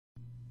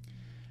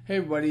Hey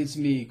everybody, it's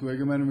me,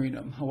 Gregory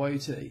Mannarino. How are you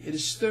today? It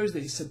is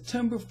Thursday,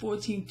 September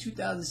 14,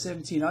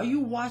 2017. Are you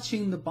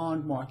watching the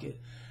bond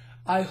market?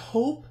 I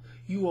hope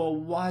you are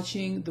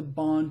watching the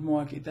bond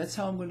market. That's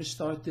how I'm going to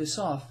start this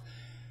off.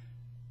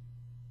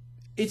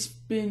 It's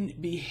been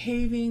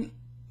behaving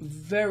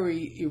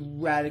very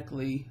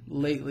erratically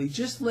lately.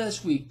 Just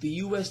last week, the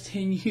U.S.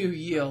 10-year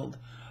yield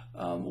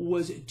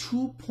was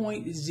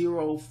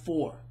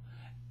 2.04.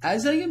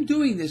 As I am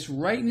doing this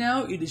right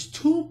now, it is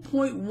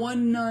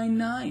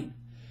 2.199.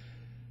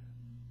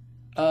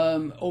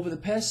 Over the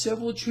past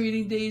several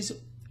trading days,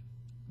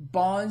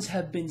 bonds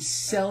have been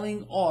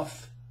selling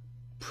off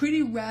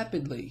pretty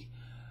rapidly.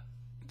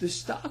 The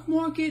stock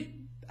market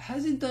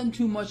hasn't done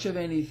too much of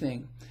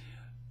anything.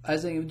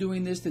 As I am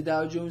doing this, the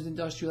Dow Jones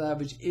Industrial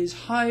Average is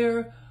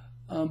higher.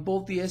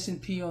 Both the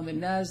S&P on the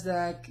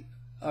NASDAQ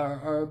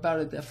are about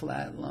at the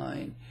flat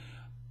line.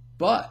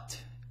 But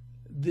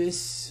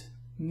this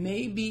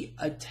may be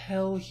a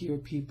tell here,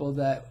 people,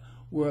 that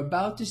we're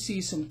about to see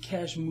some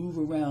cash move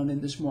around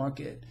in this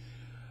market.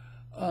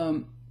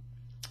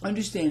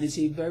 Understand, it's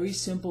a very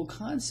simple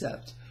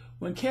concept.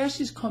 When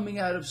cash is coming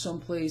out of some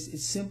place,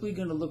 it's simply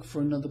going to look for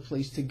another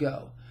place to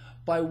go.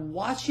 By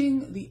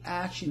watching the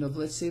action of,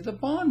 let's say, the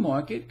bond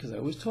market, because I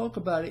always talk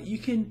about it, you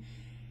can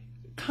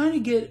kind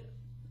of get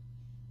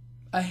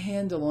a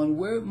handle on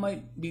where it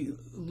might be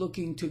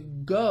looking to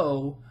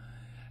go,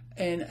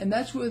 and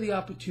that's where the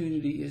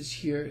opportunity is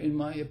here, in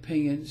my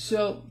opinion.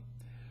 So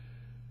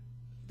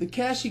the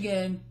cash,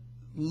 again,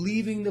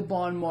 leaving the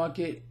bond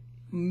market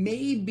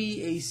may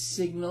be a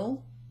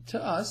signal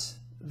to us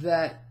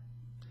that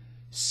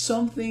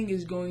something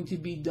is going to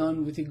be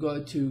done with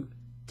regard to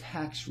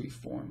tax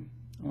reform.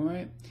 All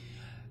right?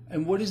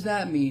 And what does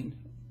that mean?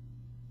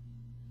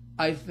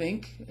 I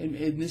think,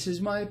 and this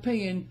is my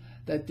opinion,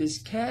 that this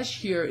cash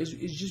here is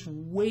just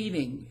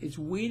waiting. It's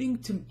waiting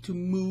to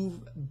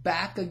move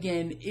back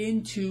again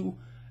into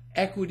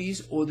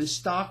equities or the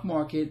stock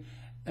market,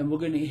 and we're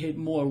going to hit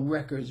more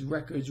records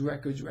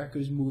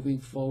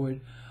moving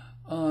forward.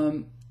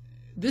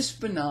 This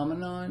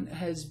phenomenon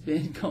has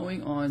been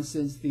going on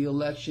since the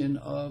election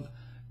of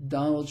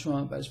Donald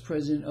Trump as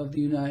President of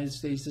the United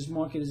States. This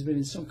market has been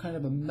in some kind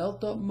of a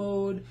melt-up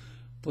mode.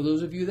 For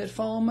those of you that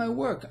follow my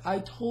work, I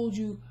told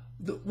you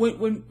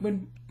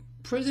when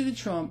President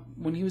Trump,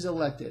 when he was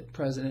elected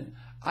president,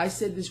 I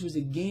said this was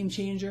a game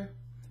changer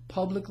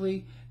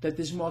publicly, that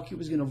this market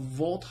was going to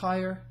vault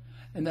higher,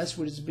 and that's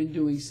what it's been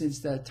doing since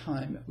that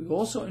time. We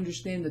also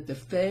understand that the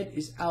Fed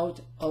is out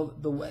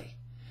of the way.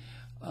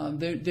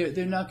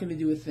 They're not going to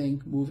do a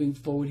thing moving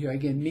forward here.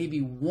 Again, maybe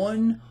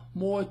one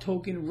more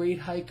token rate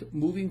hike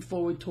moving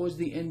forward towards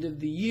the end of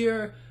the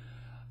year.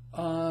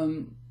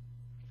 And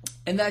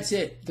that's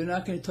it. They're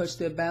not going to touch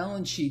their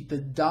balance sheet. The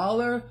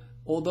dollar,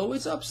 although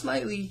it's up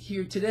slightly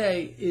here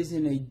today, is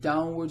in a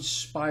downward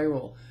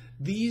spiral.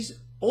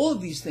 All of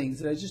these things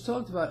that I just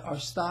talked about are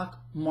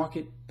stock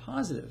market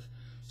positive.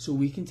 So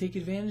we can take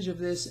advantage of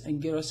this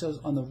and get ourselves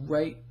on the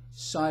right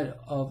side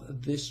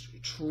of this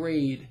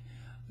trade.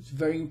 It's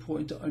very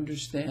important to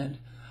understand.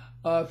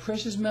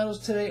 Precious metals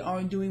today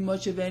aren't doing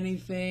much of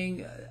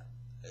anything.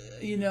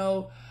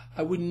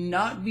 I would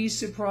not be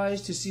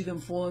surprised to see them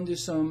fall under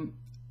some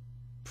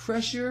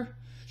pressure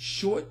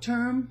short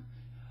term.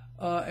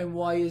 And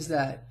why is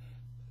that?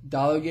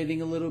 Dollar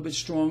getting a little bit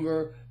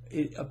stronger.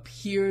 It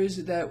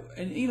appears that,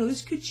 and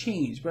this could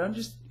change, but I'm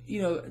just,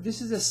 this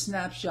is a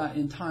snapshot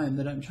in time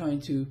that I'm trying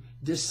to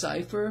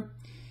decipher.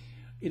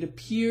 It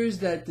appears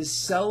that the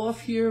sell-off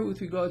here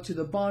with regard to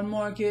the bond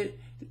market,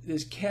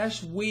 there's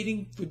cash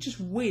waiting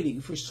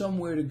for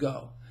somewhere to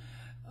go.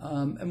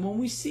 And when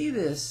we see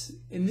this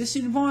in this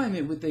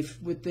environment with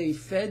a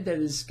Fed that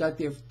has got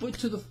their foot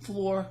to the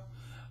floor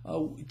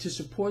to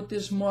support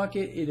this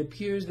market, it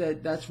appears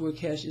that that's where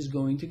cash is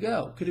going to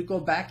go. Could it go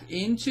back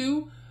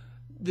into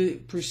the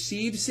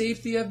perceived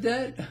safety of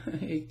debt?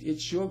 It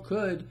sure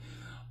could.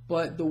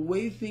 But the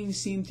way things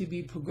seem to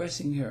be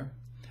progressing here,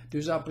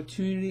 there's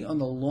opportunity on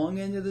the long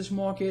end of this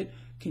market.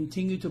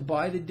 Continue to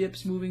buy the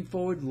dips moving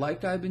forward.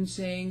 Like I've been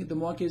saying, the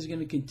market is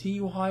going to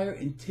continue higher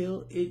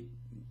until it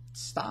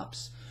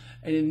stops.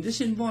 And in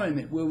this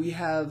environment where we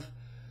have,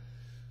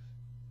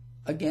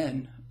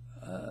 again,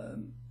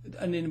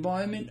 an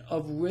environment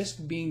of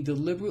risk being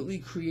deliberately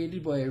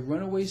created by a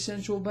runaway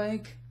central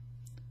bank,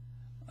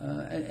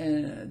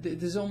 and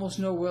there's almost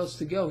nowhere else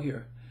to go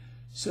here.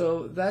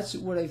 So that's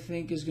what I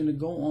think is going to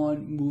go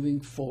on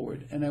moving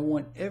forward. And I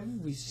want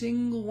every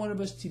single one of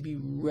us to be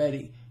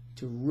ready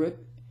to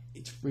rip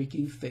its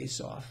freaking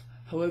face off.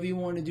 However you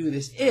want to do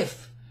this.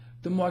 If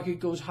the market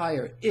goes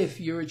higher,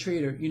 if you're a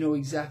trader, you know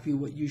exactly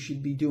what you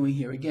should be doing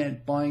here.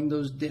 Again, buying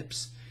those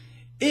dips.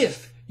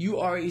 If you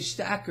are a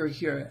stacker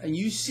here and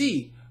you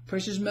see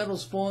precious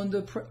metals fall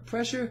under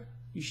pressure,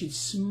 you should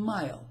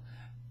smile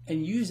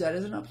and use that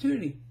as an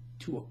opportunity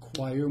to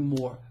acquire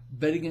more.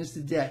 Bet against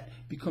the debt.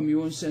 Become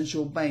your own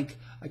central bank.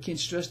 I can't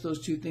stress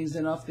those two things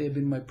enough. They have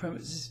been my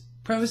premises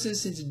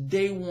since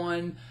day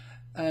one.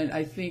 And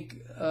I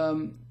think,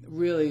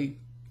 really,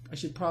 I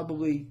should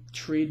probably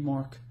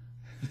trademark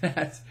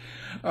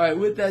All right,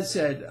 with that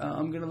said,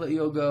 I'm going to let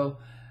you all go,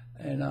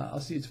 and I'll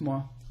see you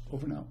tomorrow.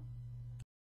 Over now.